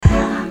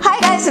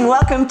guys, and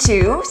welcome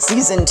to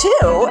Season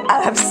 2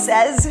 of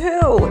Says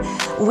Who.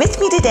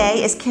 With me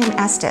today is Kim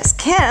Estes.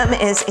 Kim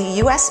is a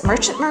U.S.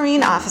 Merchant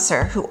Marine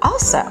officer who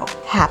also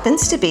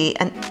happens to be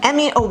an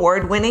Emmy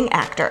Award-winning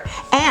actor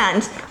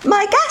and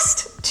my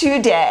guest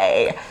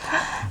today.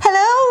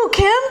 Hello,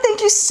 Kim.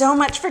 Thank you so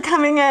much for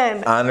coming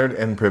in. Honored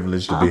and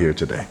privileged to be here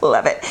today.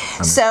 Love it.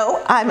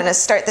 So I'm going to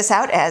start this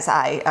out as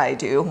I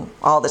do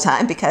all the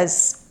time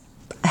because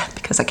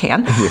I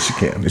can. Yes, you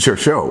can. It's your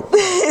show.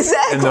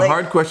 Exactly. And the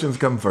hard questions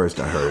come first,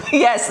 I heard.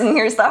 Yes, and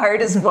here's the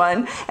hardest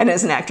one. And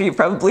as an actor, you've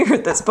probably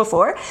heard this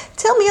before.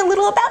 Tell me a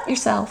little about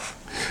yourself.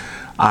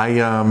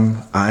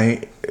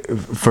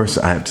 First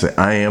I have to say,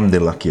 I am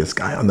the luckiest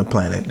guy on the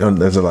planet.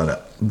 There's a lot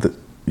of,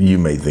 you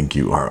may think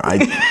you are.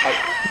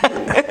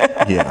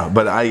 Yeah,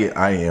 but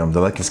I am the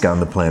luckiest guy on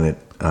the planet.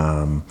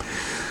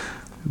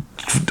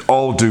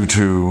 All due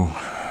to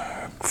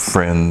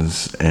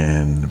friends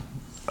and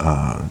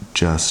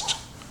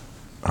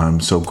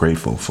I'm so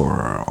grateful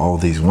for all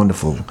these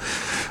wonderful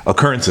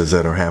occurrences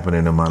that are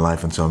happening in my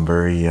life, and so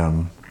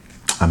I'm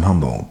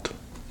humbled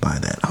by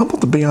that.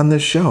 Humbled to be on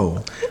this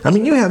show. I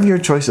mean, you have your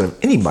choice of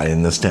anybody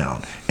in this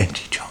town, and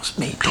you chose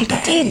me today.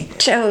 I did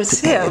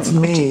chose him. It's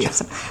me.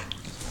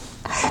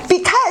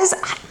 Because,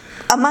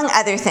 among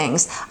other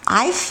things,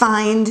 I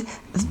find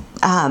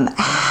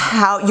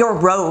how your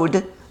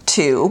road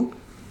to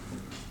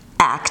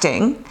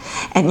acting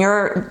and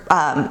your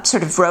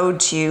sort of road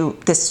to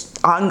this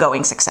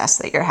ongoing success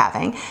that you're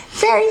having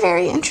very,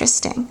 very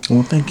interesting.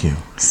 Well, thank you.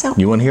 So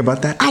you want to hear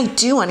about that? I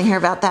do want to hear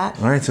about that.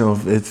 All right, so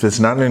if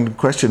it's not in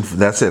question,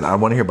 that's it. I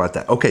want to hear about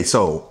that. Okay,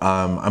 so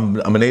I'm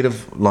a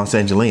native Los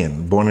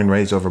Angelean, born and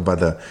raised over by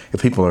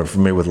if people are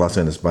familiar with Los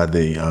Angeles, by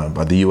the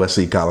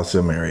USC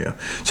Coliseum area.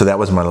 So that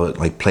was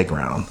my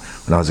playground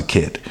when I was a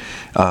kid.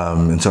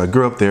 And so I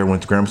grew up there,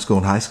 went to grammar school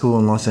and high school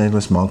in Los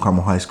Angeles, Mount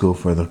Carmel High School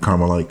for the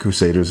Carmelite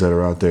Crusaders that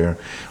are out there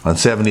on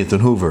 70th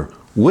and Hoover,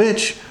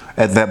 which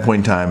at that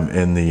point in time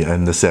in the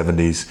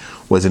 70s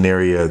was an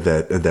area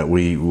that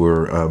we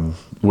were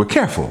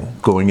careful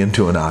going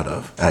into and out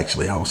of.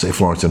 Actually, I will say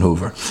Florence and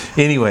Hoover.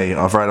 Anyway,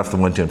 right off the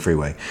 110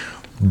 freeway.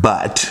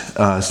 But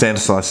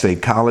Stanislaus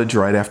State College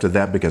right after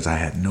that, because I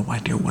had no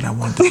idea what I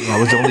wanted to do. I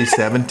was only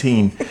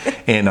 17,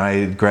 and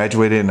I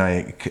graduated, and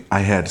I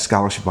had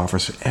scholarship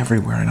offers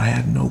everywhere, and I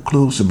had no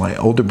clue. So my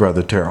older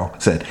brother, Terrell,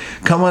 said,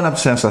 come on up to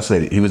Stanislaus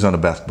State. He was on a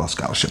basketball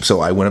scholarship. So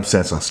I went up to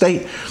Stanislaus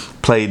State,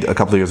 played a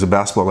couple of years of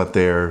basketball up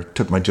there,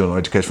 took my general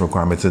education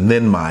requirements, and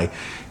then my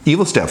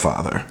evil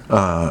stepfather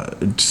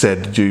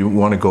said, do you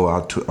want to go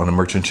out on a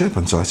merchant ship?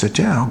 And so I said,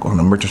 yeah, I'll go on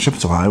a merchant ship.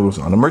 So I was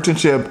on a merchant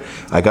ship.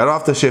 I got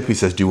off the ship. He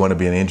says, do you want to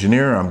be an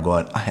engineer? I'm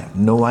going, I have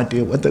no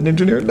idea what that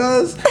engineer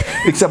does,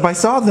 except I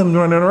saw them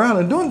running around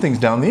and doing things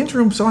down the engine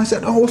room. So I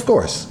said, oh, of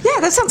course. Yeah,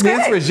 that sounds great.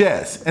 The answer is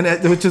yes. And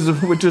which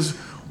is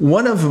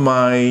one of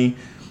my,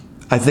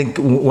 I think,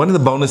 one of the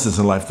bonuses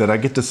in life that I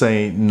get to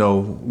say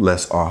no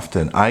less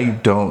often. I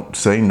don't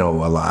say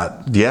no a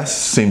lot. Yes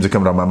seems to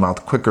come out of my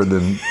mouth quicker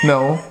than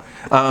no.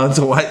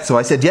 So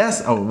I said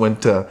yes. I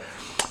went to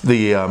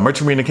the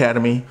Merchant Marine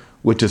Academy,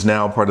 which is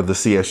now part of the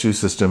CSU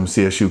system,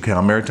 CSU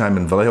Cal Maritime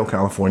in Vallejo,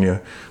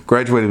 California.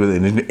 Graduated with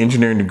an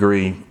engineering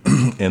degree,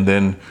 and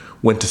then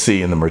went to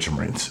sea in the Merchant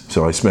Marines.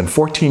 So I spent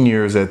 14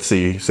 years at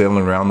sea,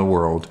 sailing around the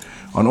world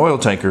on oil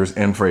tankers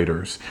and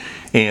freighters.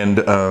 And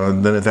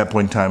then at that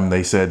point in time,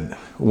 they said,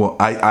 well,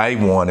 I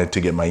wanted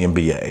to get my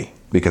MBA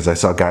because I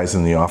saw guys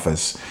in the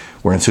office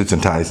wearing suits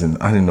and ties, and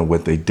I didn't know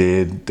what they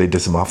did. They did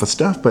some office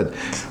stuff, but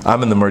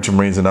I'm in the Merchant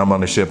Marines, and I'm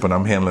on a ship, and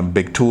I'm handling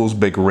big tools,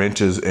 big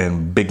wrenches,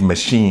 and big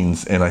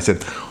machines. And I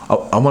said,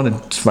 I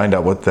want to find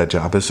out what that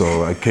job is.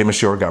 So I came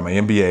ashore, got my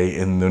MBA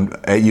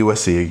at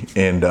USC,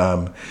 and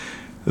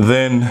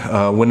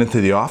then went into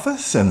the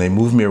office, and they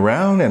moved me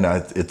around, and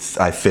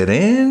I fit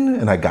in,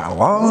 and I got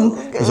along.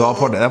 It was all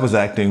part of that. Was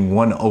acting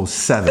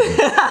 107,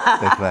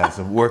 that class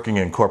of working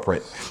in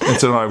corporate. And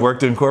so I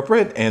worked in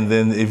corporate, and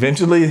then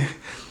eventually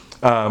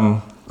I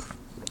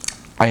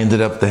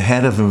ended up the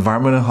head of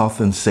environmental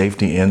health and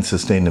safety and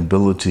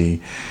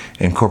sustainability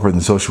and corporate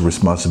and social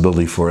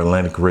responsibility for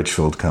Atlantic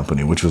Richfield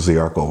Company, which was the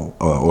ARCO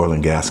oil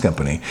and gas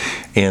company.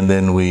 And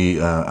then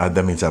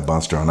that means I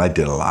bounced around. I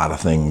did a lot of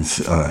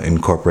things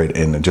in corporate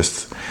and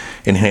just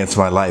enhanced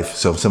my life.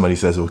 So if somebody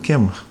says, well,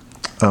 Kim,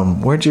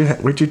 where'd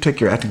you take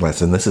your acting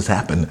class? And this has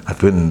happened. I've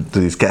been to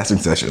these casting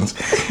sessions.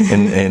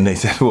 And they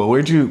said, well,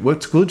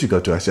 what school did you go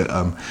to? I said,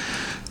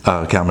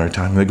 Cal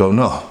Maritime. They go,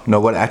 no,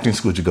 what acting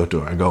school did you go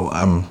to? I go,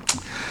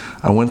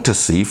 I went to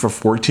sea for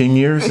 14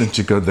 years. And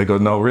they go,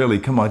 no, really,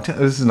 come on,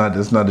 this is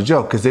not a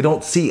joke, because they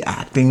don't see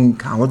acting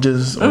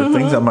colleges or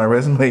things on my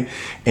resume.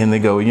 And they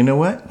go, you know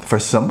what? For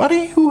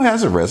somebody who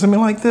has a resume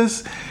like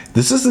this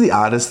is the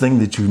oddest thing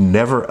that you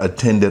never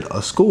attended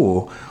a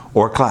school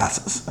or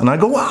classes. And I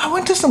go, well, I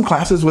went to some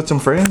classes with some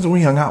friends, and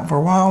we hung out for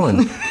a while,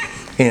 and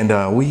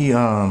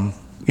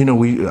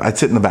I'd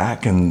sit in the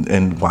back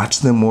and watch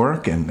them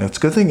work, and that's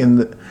a good thing.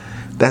 And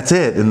that's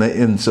it.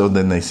 And so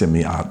then they send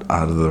me out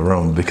of the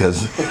room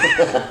because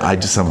I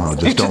just somehow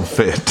don't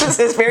fit. This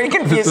is very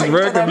confusing. This is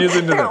very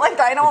confusing to them. They're like,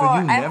 I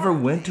don't. You never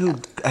went to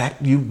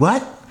act. You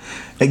what?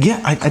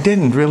 Yeah, I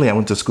didn't really. I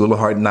went to School of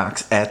Hard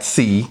Knocks at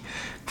sea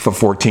for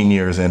 14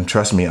 years, and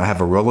trust me, I have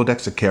a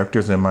Rolodex of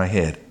characters in my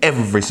head,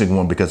 every single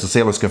one, because the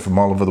sailors come from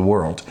all over the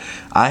world.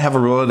 I have a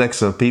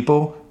Rolodex of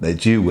people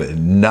that you would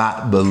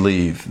not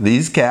believe.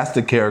 These cast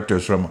of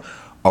characters from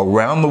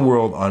around the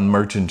world on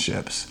merchant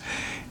ships,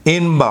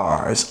 in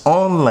bars,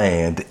 on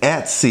land,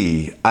 at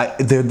sea.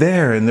 They're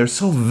there, and they're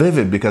so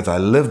vivid because I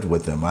lived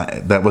with them.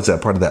 That was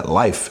that part of that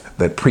life,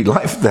 that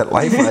pre-life, that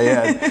life I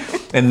had.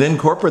 And then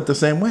corporate the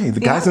same way. The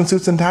guys in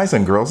suits and ties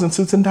and girls in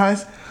suits and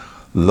ties,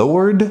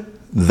 Lord,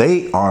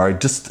 they are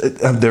just,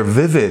 they're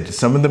vivid.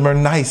 Some of them are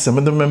nice, some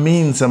of them are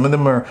mean, some of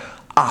them are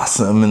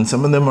awesome, and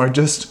some of them are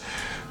just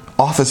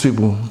office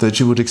people that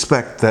you would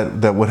expect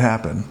that would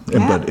happen.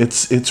 Yeah. But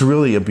it's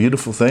really a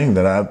beautiful thing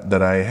that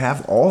I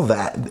have all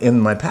that in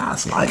my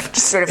past life.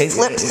 Just sort of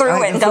flip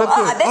through it and go,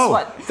 this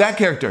one. That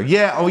character.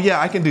 Yeah,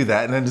 I can do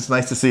that. And then it's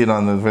nice to see it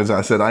on the,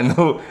 I said, I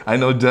know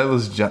that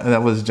was John,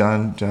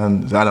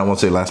 I don't want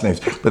to say last names,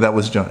 but that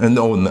was John. And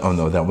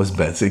no, that was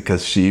Betsy,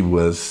 because she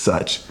was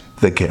such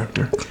the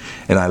character.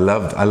 And I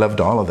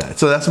loved all of that.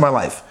 So that's my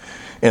life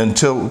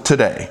until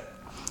today.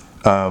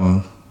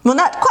 Well,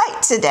 not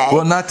quite today.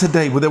 Well, not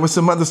today. Well, there was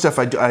some other stuff.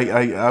 I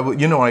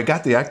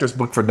got the Actors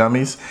Book for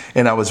Dummies,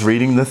 and I was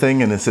reading the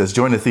thing, and it says,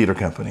 join a theater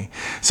company.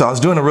 So I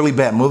was doing a really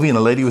bad movie, and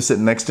a lady was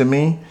sitting next to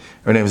me.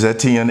 Her name was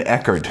Etienne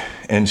Eckerd,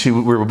 and we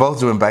were both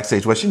doing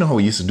Backstage West. You know how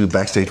we used to do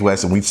Backstage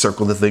West, and we'd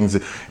circle the things,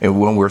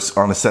 and when we were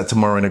on a set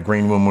tomorrow in a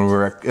green room when we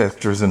were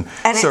extras, and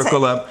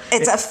circle up.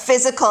 It's a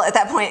physical, at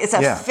that point, it's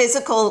a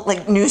physical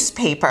like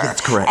newspaper.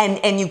 That's correct.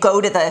 And you go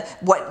to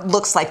what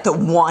looks like the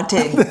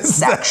wanted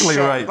exactly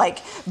section.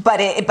 Right.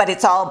 But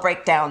it's all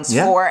breakdowns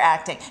for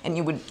acting, and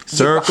you would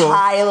circle,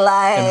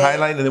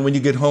 highlight, and then when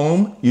you get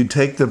home, you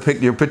take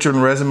your picture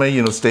and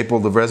resume, staple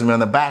the resume on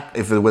the back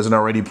if it wasn't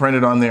already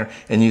printed on there,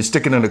 and you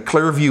stick it in a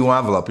clear view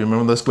envelope. You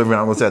remember those clear view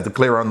envelopes had the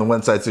clear on the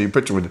one side, so your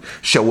picture would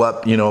show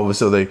up,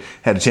 so they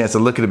had a chance to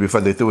look at it before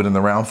they threw it in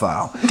the round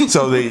file.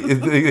 So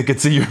they could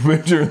see your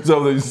picture, and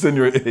so they send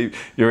your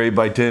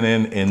 8x10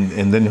 in,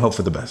 and then you hope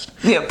for the best.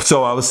 Yep.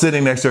 So I was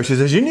sitting next to her. She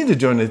says, you need to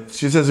join it.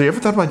 She says, have you ever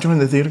thought about joining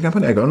the theater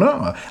company? I go,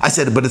 no. I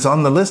said, but it's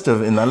on the list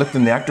and I looked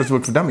in the Actors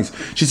Book for Dummies.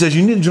 She says,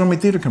 you need to join my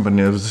theater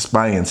company. It was the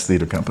Spy-Ants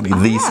Theater Company,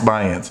 the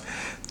Spy-Ants.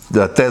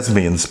 The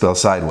thespians spelled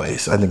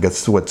sideways. I think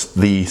that's what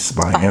the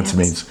Spy-Ants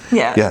means.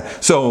 Yeah.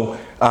 So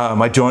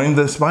I joined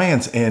the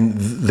Spy-Ants, and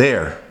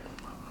there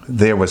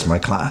was my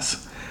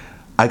class.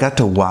 I got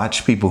to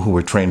watch people who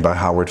were trained by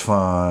Howard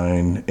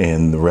Fine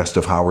and the rest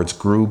of Howard's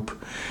group.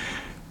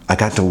 I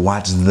got to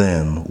watch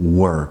them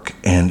work,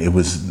 and it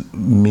was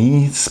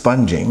me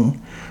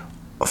sponging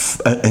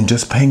and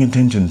just paying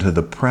attention to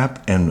the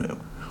prep and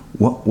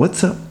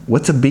what's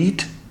a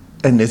beat,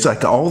 and it's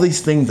like all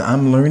these things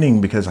I'm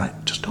learning because I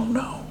just don't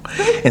know.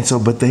 And so,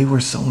 but they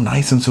were so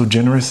nice and so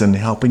generous in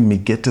helping me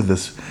get to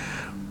this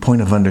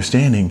point of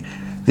understanding.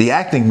 The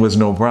acting was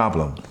no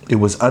problem. It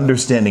was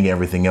understanding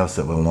everything else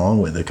that went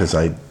along with it, because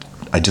I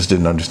just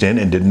didn't understand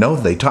and didn't know.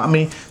 They taught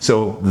me,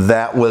 so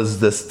that was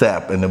the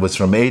step, and it was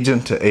from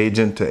agent to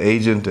agent to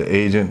agent to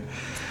agent.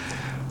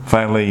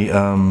 Finally,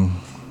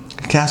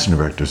 casting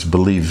directors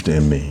believed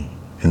in me,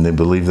 and they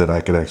believed that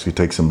I could actually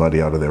take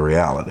somebody out of their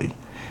reality.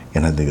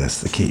 And I think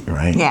that's the key,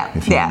 right? Yeah.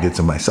 If you can get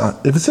somebody,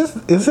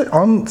 is it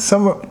on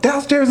somewhere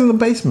downstairs in the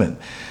basement?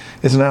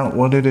 It's not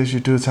what it is you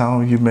do, it's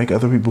how you make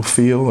other people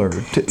feel,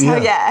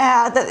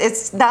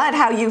 it's not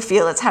how you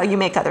feel, it's how you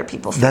make other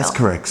people feel. That's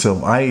correct.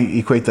 So I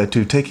equate that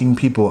to taking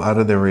people out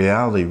of their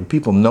reality.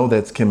 People know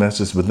that's Kim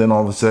Estes, but then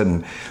all of a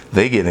sudden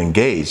they get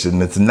engaged,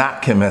 and it's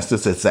not Kim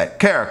Estes, it's that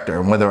character.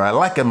 And whether I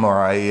like him or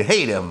I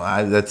hate him,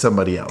 that's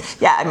somebody else.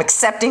 Yeah, I'm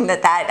accepting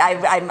that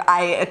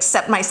I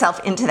accept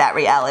myself into that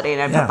reality,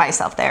 and I put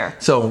myself there.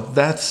 So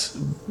that's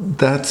it.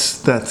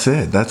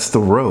 That's the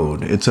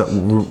road. It's a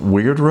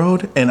weird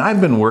road, and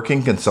I've been working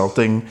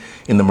consulting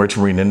in the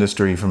merchant marine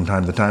industry from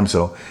time to time,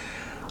 so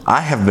I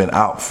have been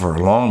out for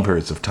long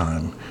periods of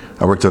time.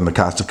 I worked on the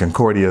Costa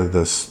Concordia,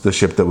 the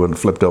ship that went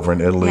flipped over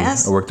in Italy.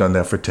 Yes. I worked on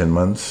that for 10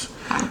 months,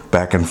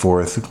 back and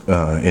forth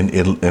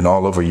in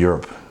all over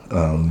Europe,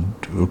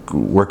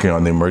 working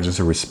on the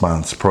emergency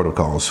response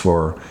protocols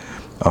for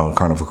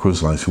Carnival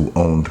Cruise Lines, who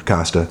owned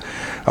Costa.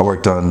 I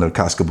worked on the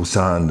Costa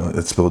Busan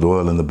that spilled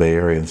oil in the Bay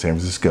Area in San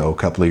Francisco a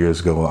couple of years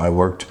ago. I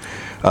worked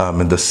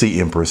in the Sea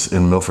Empress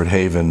in Milford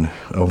Haven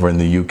over in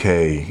the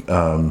UK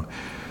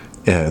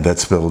that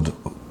spilled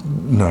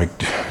like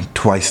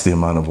twice the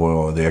amount of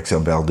oil the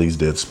XM Valdez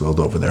did spilled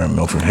over there in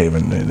Milford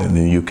Haven in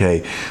the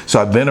UK.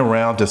 So I've been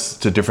around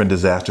to different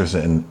disasters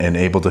and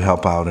able to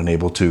help out and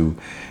able to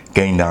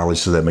gain knowledge,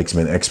 so that makes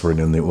me an expert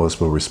in the oil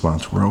spill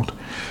response world.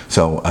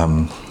 So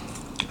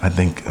I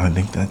think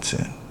that's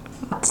it.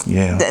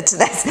 Yeah. That's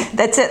it.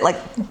 That's a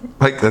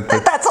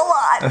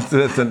lot.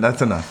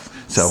 That's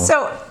enough.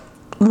 So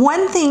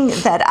one thing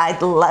that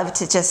I'd love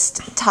to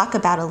just talk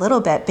about a little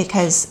bit,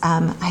 because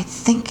I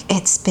think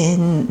it's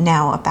been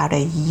now about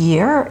a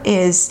year,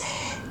 is,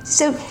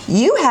 so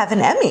you have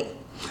an Emmy.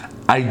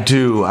 I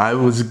do. I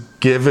was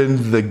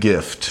given the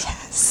gift.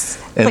 Yes.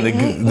 and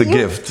But the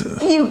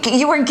gift.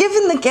 You were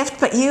given the gift,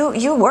 but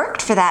you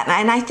worked for that,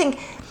 and I think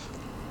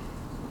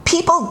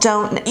people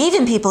don't,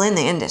 even people in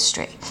the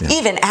industry,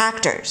 even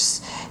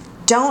actors,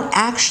 don't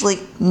actually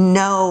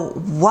know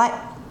what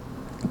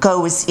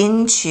goes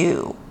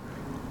into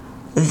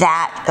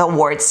that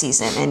award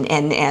season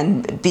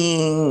and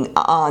being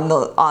on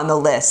the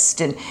list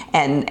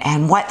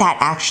and what that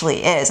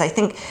actually is. I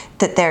think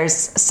that there's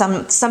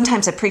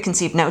sometimes a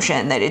preconceived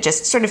notion that it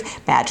just sort of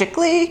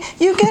magically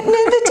you get an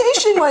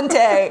invitation one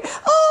day.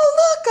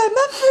 Oh, look, I'm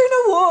up for an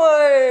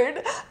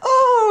award.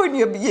 Oh, and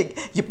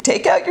you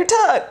take out your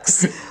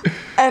tux.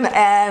 and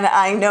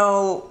I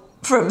know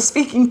from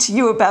speaking to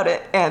you about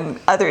it and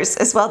others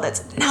as well,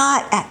 that's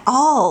not at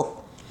all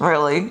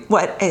really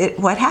what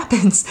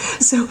happens.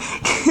 So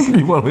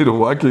you want me to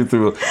walk you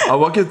through? I'll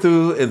walk you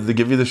through and to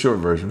give you the short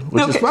version,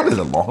 which is probably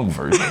the long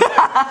version.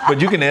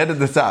 But you can edit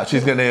this out.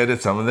 She's going to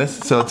edit some of this,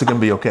 so it's going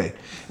to be okay.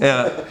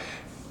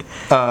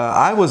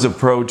 I was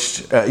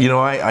approached,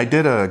 I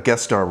did a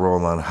guest star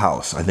role on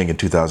House, I think in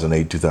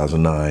 2008,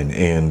 2009,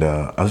 and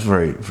I was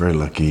very, very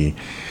lucky.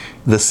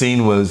 The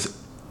scene was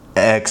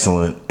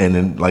excellent, and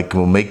then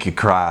will make you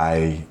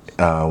cry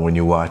when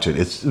you watch it.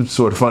 It's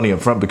sort of funny up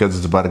front because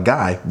it's about a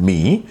guy,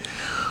 me,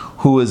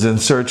 who is in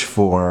search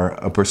for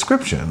a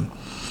prescription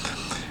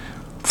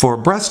for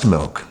breast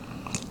milk.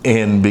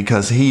 And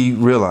because he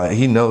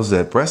knows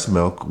that breast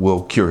milk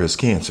will cure his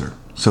cancer.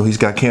 So he's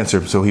got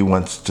cancer, so he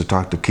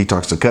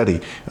talks to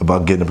Cuddy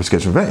about getting a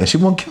prescription for that, and she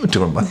won't give it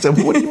to him. I said,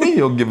 well, what do you mean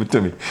you'll give it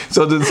to me?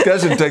 So the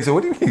discussion takes it,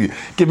 what do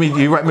you mean?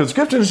 You write me a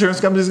prescription, the insurance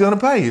company's going to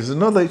pay. He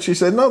said, she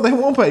said, no, they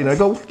won't pay. And I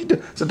go, what do you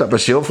do? It's a type of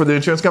shield for the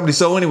insurance company.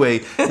 So anyway,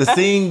 the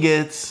scene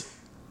gets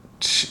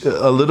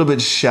a little bit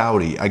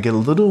shouty. I get a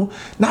little,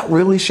 not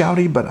really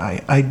shouty, but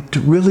I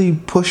really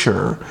push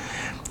her,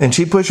 and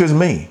she pushes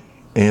me.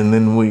 And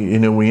then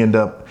we end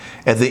up,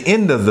 at the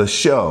end of the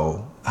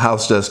show,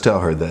 House does tell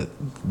her that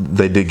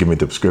they did give me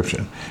the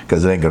prescription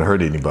because it ain't gonna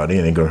hurt anybody,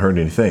 it ain't gonna hurt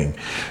anything.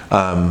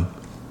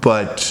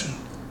 But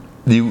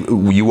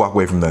you walk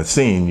away from that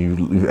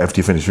scene, after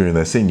you finish reading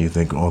that scene, you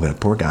think, oh, that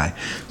poor guy.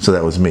 So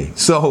that was me.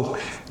 So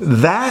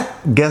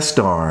that guest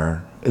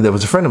star, there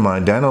was a friend of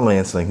mine, Daniel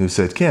Lansling, who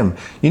said, Kim,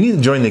 you need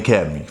to join the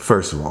Academy,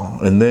 first of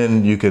all, and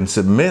then you can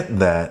submit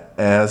that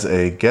as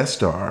a guest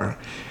star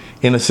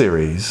in a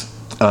series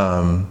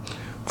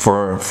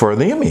for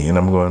the Emmy. And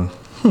I'm going,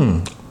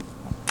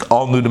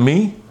 all new to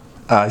me?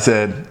 I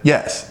said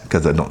yes,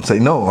 because I don't say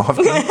no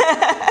often.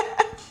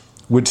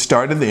 Which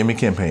started the Emmy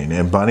campaign.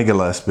 And Bonnie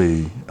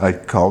Gillespie, I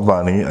called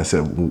Bonnie. I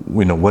said,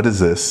 what is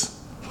this?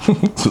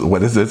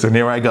 What is this? And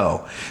here I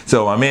go.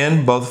 So I'm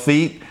in, both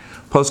feet.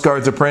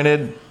 Postcards are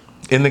printed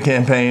in the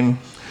campaign.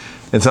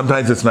 And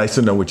sometimes it's nice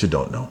to know what you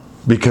don't know,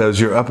 because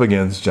you're up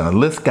against John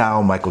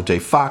Lithgow, Michael J.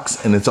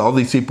 Fox, and it's all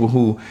these people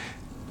who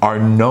are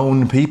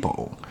known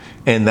people.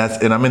 And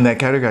I'm in that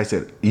category. I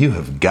said, you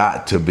have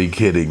got to be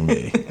kidding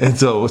me. And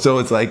so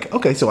it's like,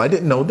 okay, so I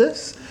didn't know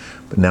this,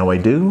 but now I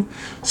do.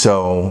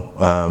 So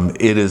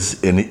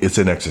it's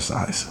an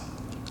exercise.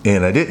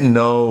 And I didn't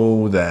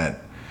know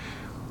that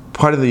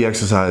part of the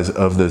exercise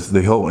of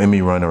the whole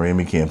Emmy run or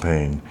Emmy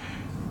campaign,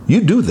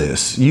 you do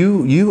this.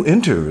 You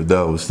enter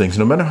those things,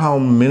 no matter how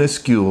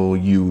minuscule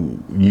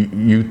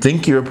you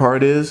think your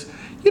part is.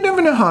 You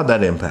never know how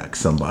that impacts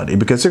somebody,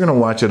 because they're going to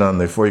watch it on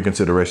the for your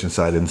consideration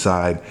side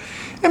inside.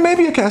 And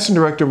maybe a casting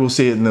director will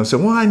see it and they'll say,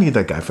 well, I need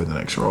that guy for the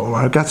next role.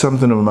 I've got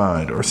something in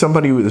mind. Or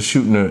somebody who's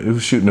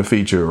shooting a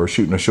feature or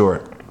shooting a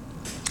short.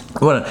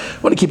 I want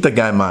to keep that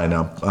guy in mind.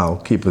 I'll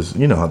keep his,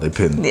 how they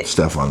pin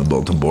stuff on the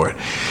bulletin board.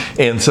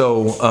 And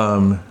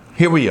so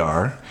here we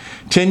are,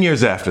 10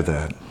 years after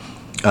that.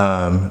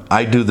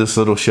 I do this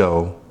little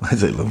show. I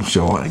say little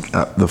show.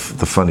 The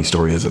funny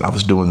story is that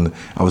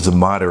I was a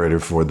moderator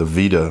for the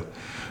Vita,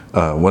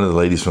 one of the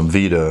ladies from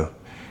Vita,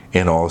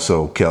 and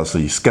also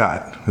Kelsey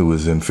Scott, who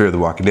was in Fear the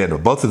Walking Dead. Well,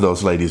 both of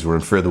those ladies were in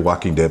Fear the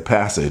Walking Dead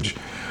Passage,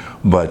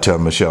 but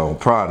Michelle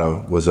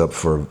Prada was up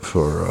for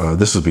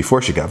this was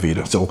before she got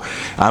Vita. So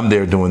I'm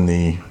there doing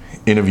the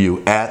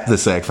interview at the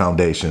SAG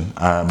Foundation.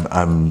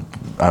 I'm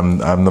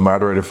the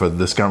moderator for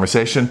this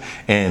conversation,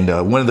 and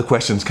one of the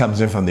questions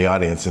comes in from the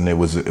audience, and it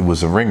was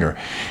a ringer,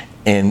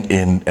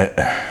 and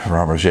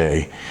Robert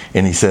J,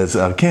 and he says,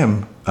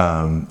 Kim,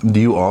 do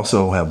you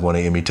also have one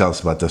Emmy? Tell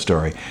us about the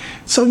story.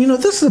 So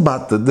this is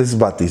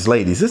about these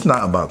ladies. It's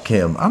not about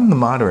Kim. I'm the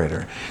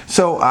moderator.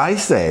 So I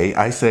say,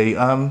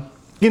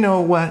 you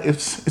know what?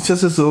 It's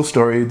just this little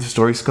story. The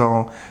story's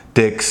called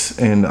Dix,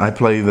 and I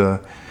play the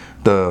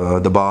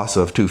boss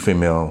of two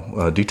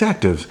female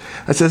detectives.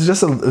 I said,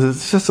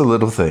 it's just a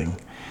little thing.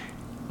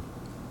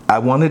 I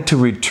wanted to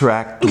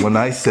retract when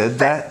I said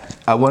that.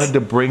 I wanted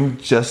to bring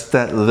just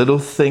that little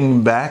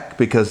thing back,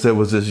 because there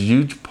was this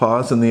huge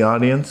pause in the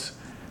audience,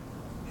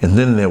 and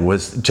then there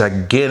was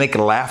gigantic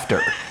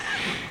laughter.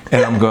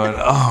 And I'm going,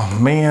 oh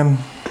man,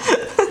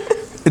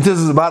 this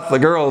is about the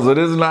girls. It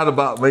is not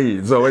about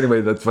me. So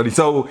anyway, that's funny.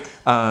 So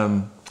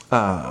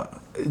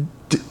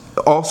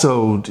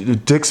also,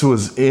 Dix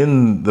was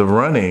in the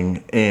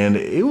running, and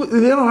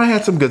I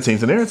had some good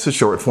scenes in there. It's a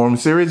short form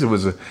series. It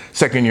was a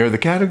second year of the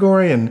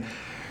category, and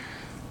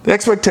the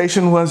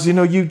expectation was,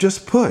 you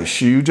just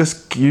push. You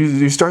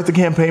start the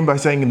campaign by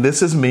saying,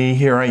 "This is me.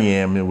 Here I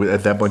am." And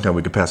at that point in time,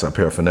 we could pass out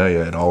paraphernalia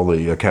at all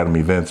the Academy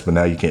events, but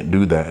now you can't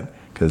do that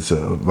because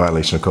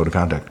violation of code of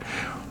conduct.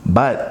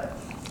 But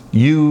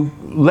you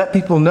let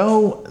people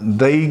know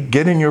they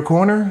get in your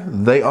corner.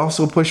 They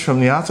also push from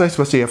the outside,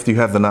 especially after you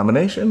have the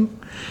nomination.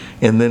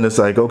 And then it's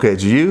like, okay,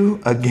 it's you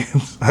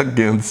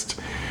against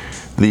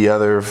the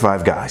other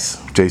 5 guys.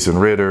 Jason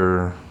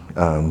Ritter,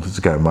 this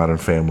guy, Modern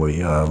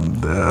Family.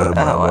 The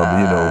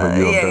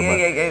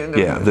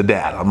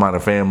dad,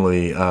 Modern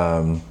Family,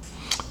 and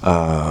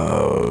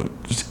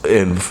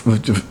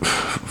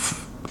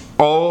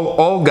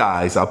all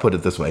guys. I'll put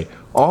it this way: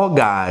 all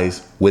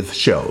guys with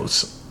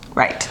shows.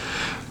 Right.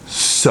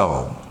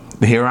 So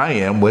here I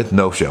am with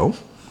no show.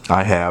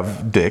 I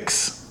have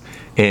Dix,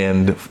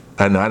 and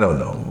I don't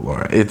know,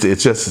 Laura.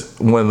 It's just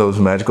one of those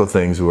magical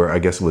things where I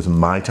guess it was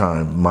my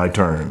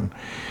turn,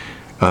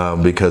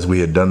 because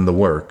we had done the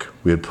work.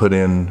 We had put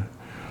in.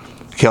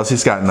 Kelsey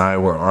Scott and I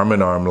were arm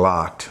in arm,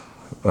 locked.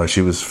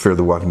 She was Fear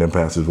the Walking Dead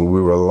Passage, but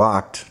we were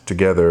locked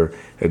together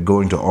at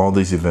going to all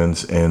these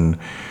events and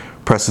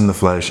pressing the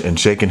flesh and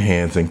shaking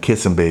hands and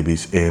kissing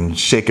babies and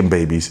shaking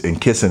babies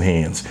and kissing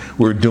hands.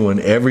 We're doing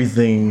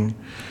everything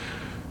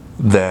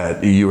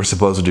that you were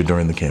supposed to do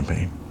during the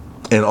campaign.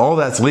 And all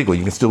that's legal.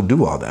 You can still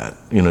do all that.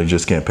 You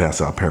just can't pass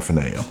out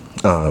paraphernalia.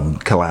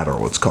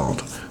 Collateral, it's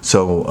called.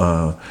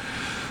 So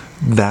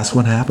that's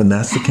what happened.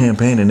 That's the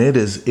campaign. And it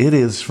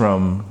is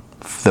from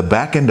the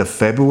back end of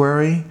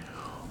February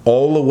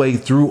all the way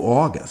through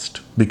August,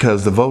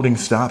 because the voting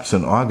stops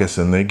in August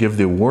and they give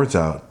the awards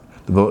out.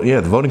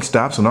 The voting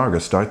stops in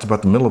August, starts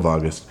about the middle of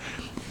August.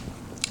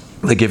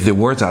 They give the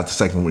awards out the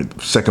second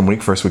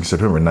week, first week of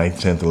September, 9th,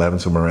 10th,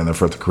 11th, somewhere around there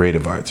for the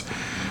creative arts.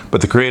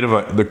 But the creative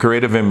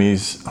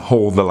Emmys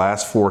hold the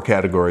last 4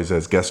 categories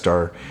as guest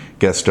star,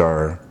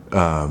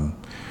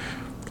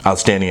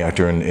 outstanding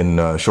actor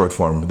in short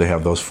form. They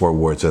have those 4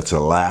 awards. That's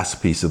the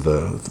last piece of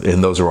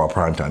and those are all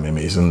primetime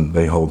Emmys, and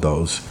they hold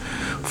those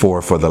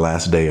for the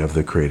last day of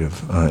the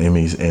creative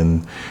Emmys.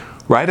 And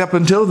right up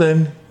until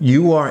then,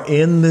 you are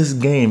in this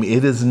game.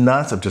 It is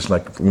not just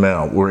like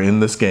now. We're in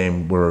this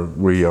game.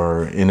 We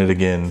are in it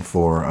again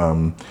for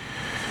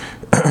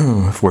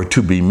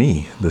To Be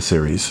Me, the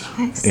series.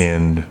 Nice.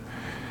 And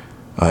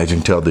I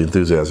can tell the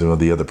enthusiasm of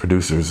the other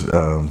producers,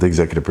 the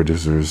executive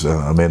producers,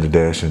 Amanda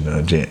Dash and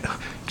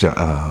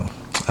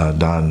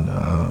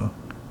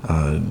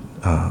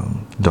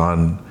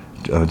Don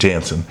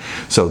Jansen.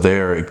 So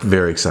they're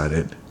very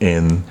excited.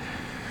 And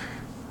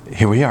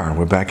here we are.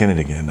 We're back in it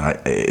again.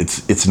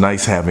 It's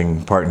nice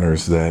having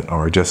partners that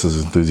are just as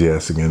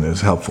enthusiastic and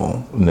as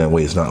helpful. In that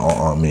way, it's not all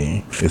on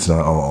me. It's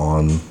not all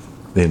on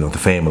the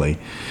family.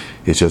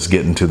 It's just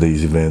getting to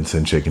these events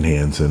and shaking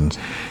hands and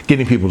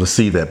getting people to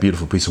see that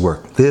beautiful piece of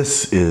work.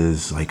 This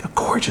is like a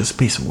gorgeous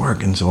piece of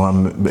work, and so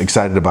I'm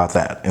excited about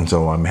that. And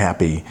so I'm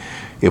happy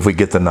if we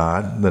get the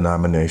nod, the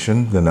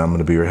nomination, then I'm going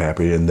to be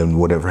happy. And then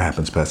whatever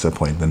happens past that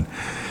point, then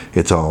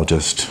it's all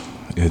just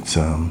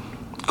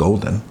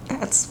golden.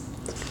 That's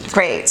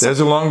great. There's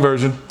a long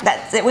version.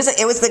 It's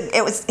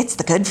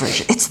the good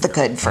version. It's the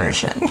good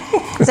version.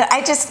 So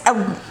I just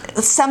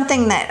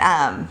something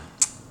that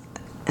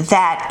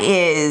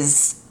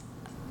is,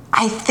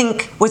 I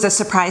think, was a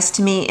surprise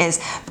to me is,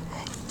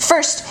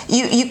 first,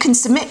 you can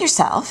submit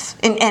yourself,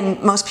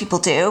 and most people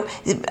do.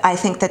 I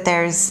think that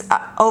there's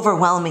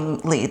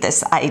overwhelmingly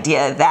this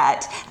idea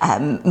that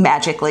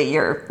magically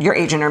your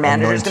agent or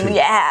manager is going to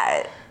be,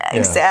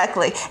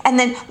 exactly. And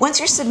then once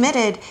you're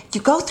submitted,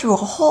 you go through a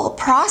whole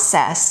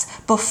process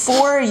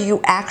before you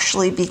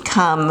actually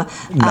become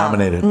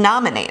nominated.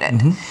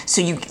 Mm-hmm.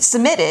 So you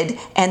submitted,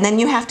 and then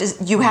you have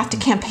to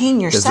campaign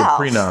yourself.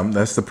 There's a prenom.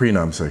 That's the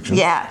prenom section.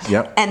 Yeah.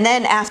 Yep. And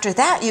then after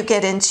that, you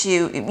get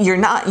into you're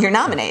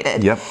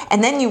nominated. Yep.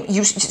 And then you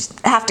just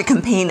have to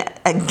campaign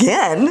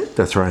again.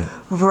 That's right.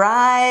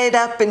 Right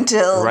up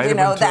until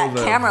that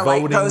camera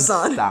light goes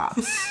on.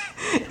 Stops.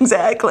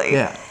 Exactly.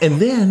 Yeah. And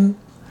then,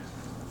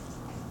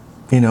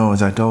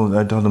 as I told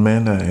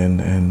Amanda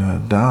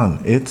and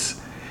Don, it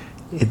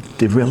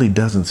really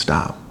doesn't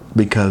stop,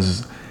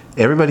 because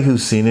everybody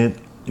who's seen it,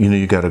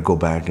 you got to go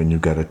back and you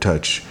got to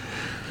touch,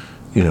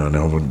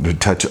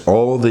 touch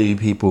all the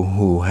people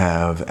who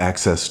have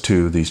access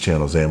to these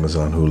channels,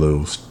 Amazon,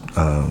 Hulu,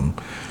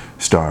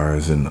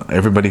 Stars, and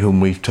everybody whom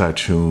we've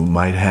touched who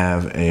might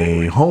have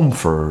a home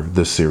for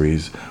this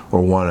series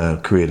or want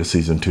to create a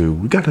season 2.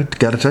 We got to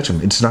touch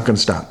them. It's not going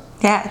to stop.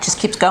 Yeah, it just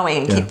keeps going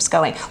and keeps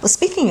going. Well,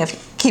 speaking of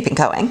keeping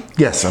going.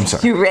 Yes, I'm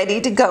sorry. You ready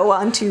to go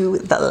on to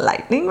the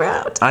lightning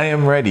round? I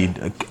am ready.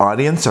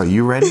 Audience, are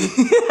you ready?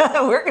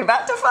 We're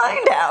about to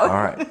find out.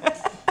 All right.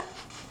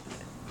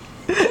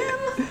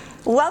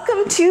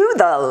 Welcome to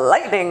the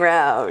lightning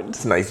round.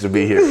 It's nice to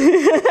be here.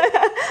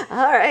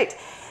 All right.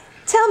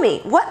 Tell me,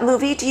 what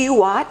movie do you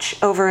watch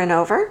over and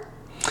over?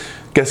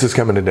 Guess who's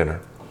coming to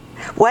dinner?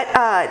 What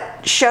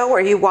show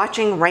are you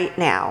watching right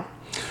now?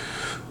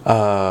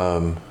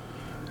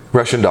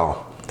 Russian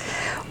doll.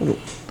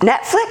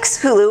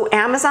 Netflix, Hulu,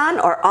 Amazon,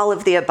 or all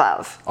of the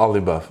above? All the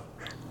above.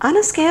 On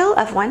a scale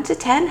of 1 to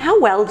 10, how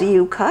well do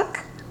you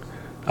cook?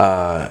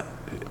 10.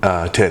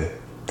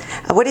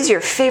 What is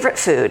your favorite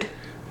food?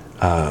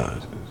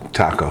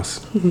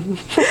 Tacos.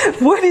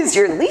 What is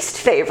your least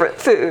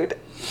favorite food?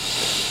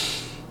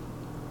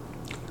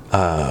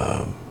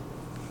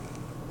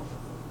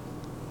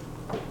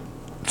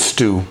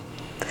 Stew.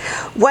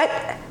 What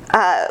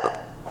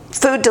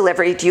food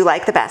delivery do you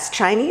like the best?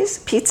 Chinese,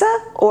 pizza,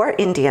 or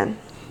Indian?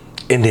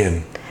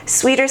 Indian.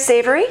 Sweet or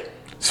savory?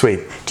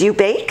 Sweet. Do you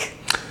bake?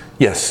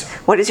 Yes.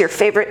 What is your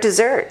favorite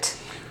dessert?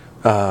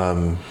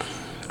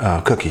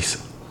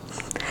 Cookies.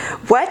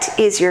 What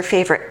is your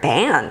favorite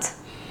band?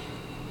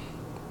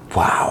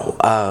 Wow.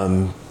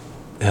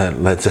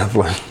 Led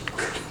Zeppelin.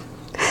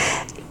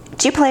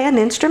 Do you play an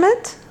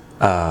instrument?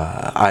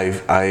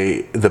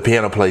 The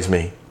piano plays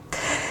me.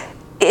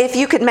 If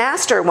you could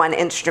master one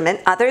instrument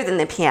other than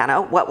the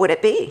piano, what would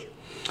it be?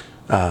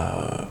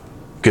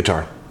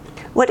 Guitar.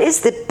 What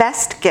is the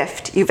best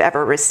gift you've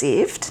ever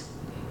received?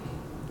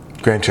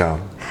 Grandchild.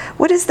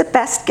 What is the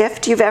best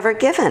gift you've ever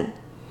given?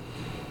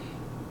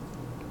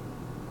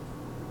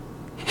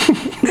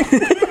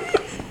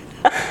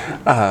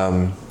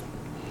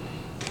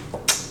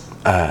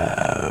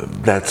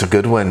 That's a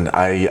good one. The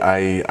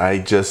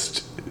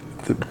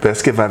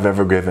best gift I've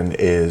ever given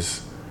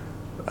is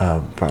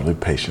probably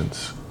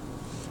patience.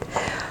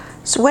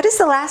 So what is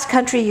the last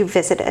country you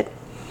visited?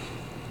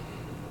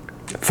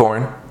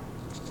 Foreign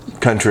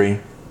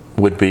country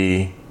would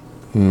be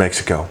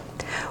Mexico.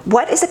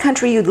 What is a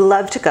country you'd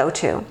love to go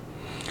to?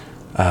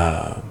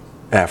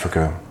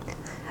 Africa.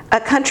 A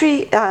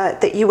country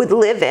that you would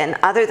live in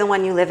other than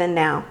one you live in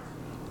now?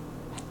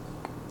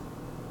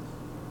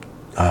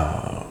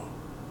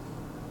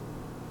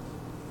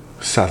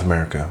 South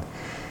America.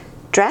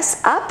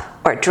 Dress up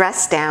or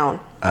dress down?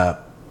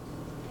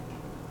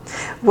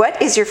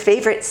 What is your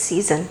favorite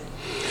season?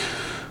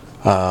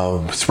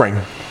 Spring.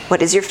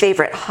 What is your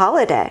favorite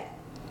holiday?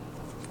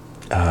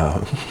 My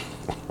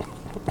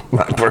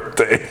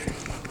birthday.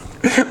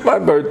 My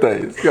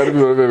birthday. It's got to be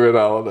my favorite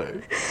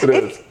holiday. It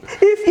is.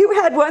 If you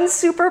had one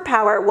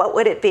superpower, what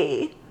would it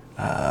be?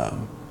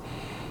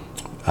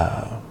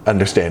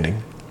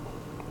 Understanding.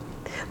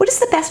 What is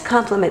the best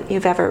compliment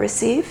you've ever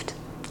received?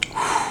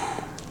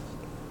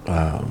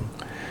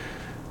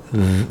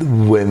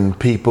 When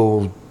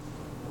people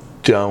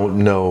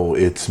don't know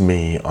it's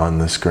me on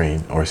the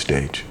screen or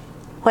stage.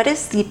 What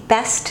is the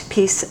best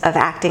piece of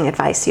acting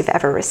advice you've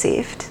ever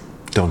received?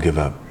 Don't give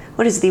up.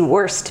 What is the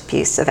worst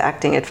piece of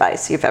acting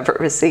advice you've ever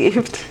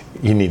received?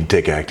 You need to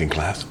take acting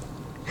class.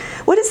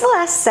 What is the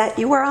last set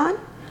you were on?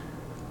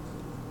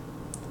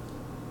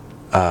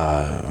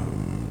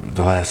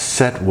 The last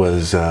set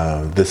was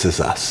This Is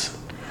Us.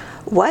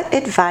 What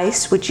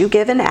advice would you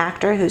give an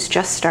actor who's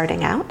just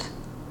starting out?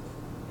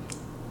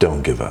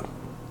 Don't give up.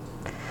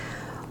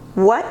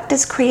 What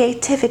does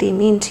creativity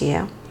mean to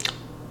you?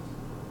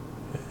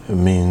 It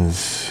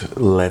means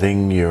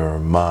letting your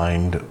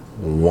mind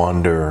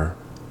wander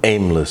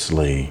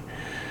aimlessly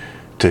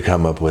to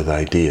come up with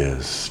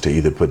ideas to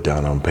either put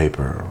down on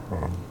paper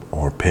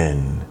or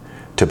pen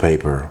to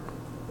paper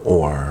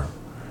or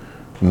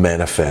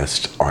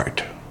manifest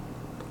art.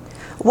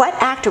 What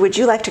actor would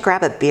you like to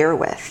grab a beer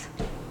with?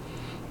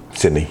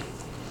 Sydney.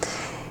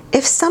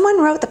 If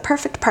someone wrote the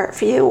perfect part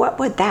for you, what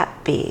would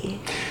that be?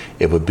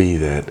 It would be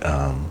that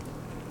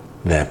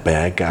that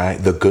bad guy,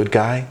 the good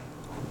guy,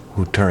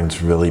 who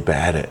turns really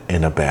bad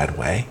in a bad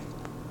way.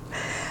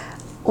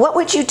 What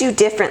would you do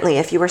differently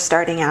if you were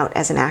starting out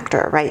as an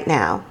actor right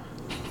now?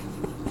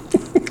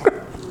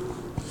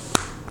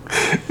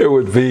 It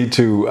would be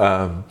to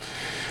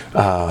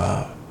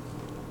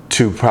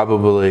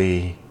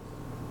probably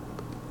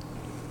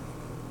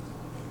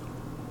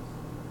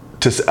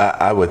just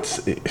I would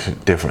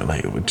differently.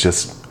 It would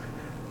just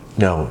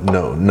no,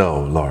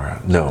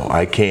 Laura, no.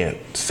 I can't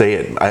say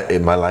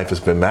it. My life has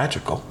been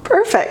magical.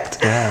 Perfect.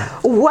 Yeah.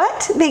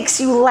 What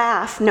makes you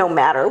laugh no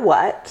matter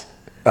what?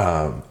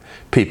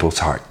 People's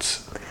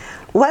hearts.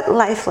 What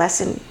life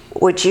lesson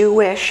would you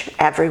wish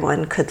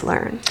everyone could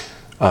learn?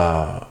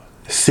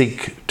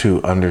 Seek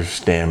to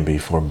understand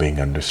before being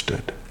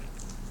understood.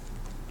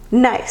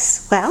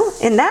 Nice. Well,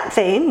 in that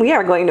vein, we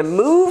are going to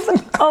move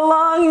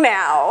along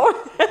now.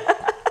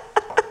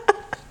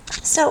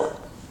 So,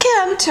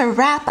 Kim, to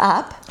wrap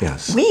up,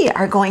 yes, we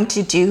are going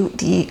to do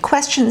the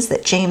questions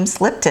that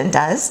James Lipton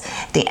does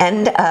at the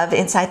end of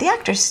Inside the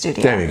Actors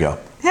Studio. There you go.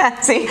 Yeah,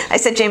 see, I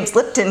said James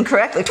Lipton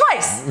correctly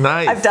twice.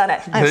 Nice. I've done it.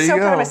 I'm There so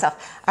you proud of go.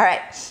 myself. All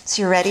right,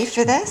 so you ready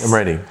for this? I'm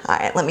ready. All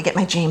right, let me get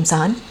my James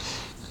on.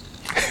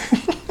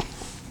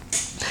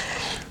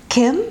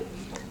 Kim,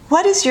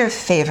 what is your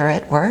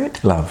favorite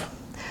word? Love.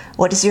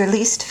 What is your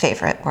least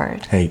favorite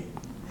word? Hate.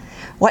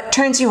 What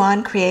turns you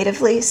on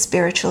creatively,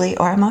 spiritually,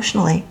 or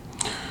emotionally?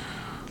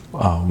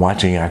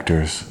 Watching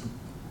actors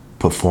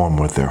perform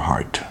with their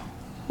heart.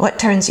 What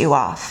turns you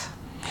off?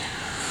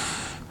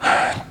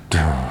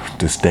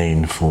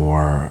 Disdain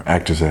for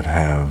actors that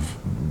have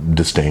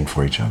disdain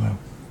for each other.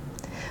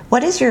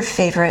 What is your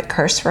favorite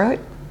curse word?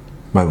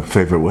 My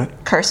favorite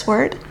what? Curse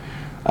word?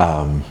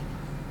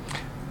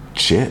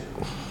 Shit.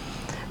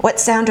 What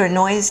sound or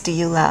noise do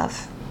you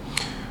love?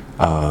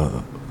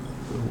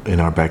 In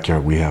our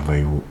backyard, we have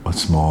a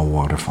small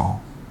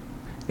waterfall.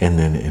 And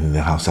then in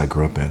the house I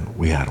grew up in,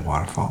 we had a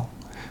waterfall.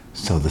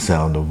 So the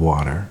sound of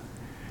water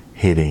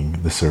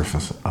hitting the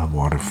surface of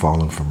water,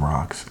 falling from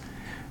rocks,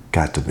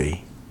 got to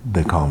be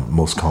the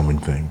most calming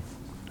thing.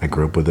 I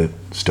grew up with it,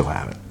 still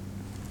have it.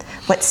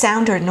 What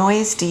sound or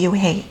noise do you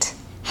hate?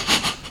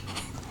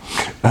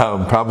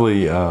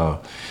 Probably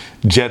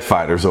jet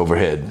fighters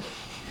overhead.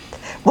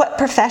 What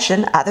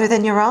profession other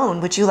than your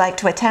own would you like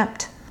to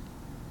attempt?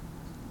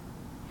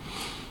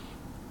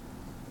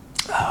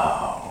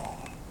 How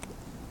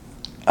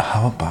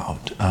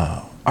about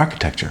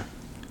architecture?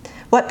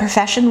 What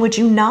profession would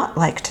you not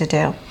like to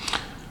do?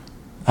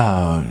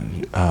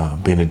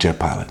 Being a jet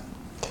pilot.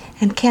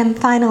 And Kim,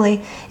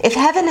 finally, if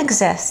heaven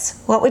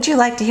exists, what would you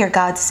like to hear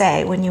God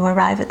say when you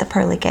arrive at the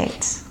pearly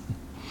gates?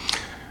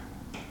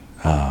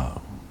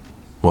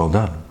 Well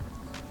done.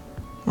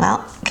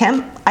 Well,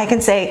 Kim, I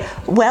can say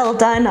well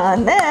done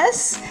on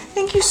this.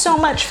 Thank you so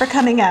much for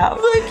coming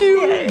out. Thank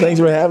you. Yay. Thanks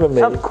for having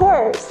me. Of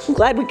course. I'm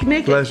glad we could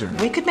make Pleasure.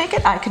 it. We could make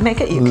it. I could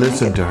make it. You could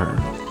Listen make it. to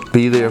her.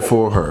 Be there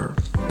for her.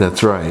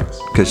 That's right.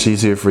 Because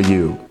she's here for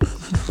you.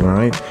 All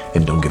right?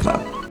 And don't give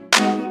up.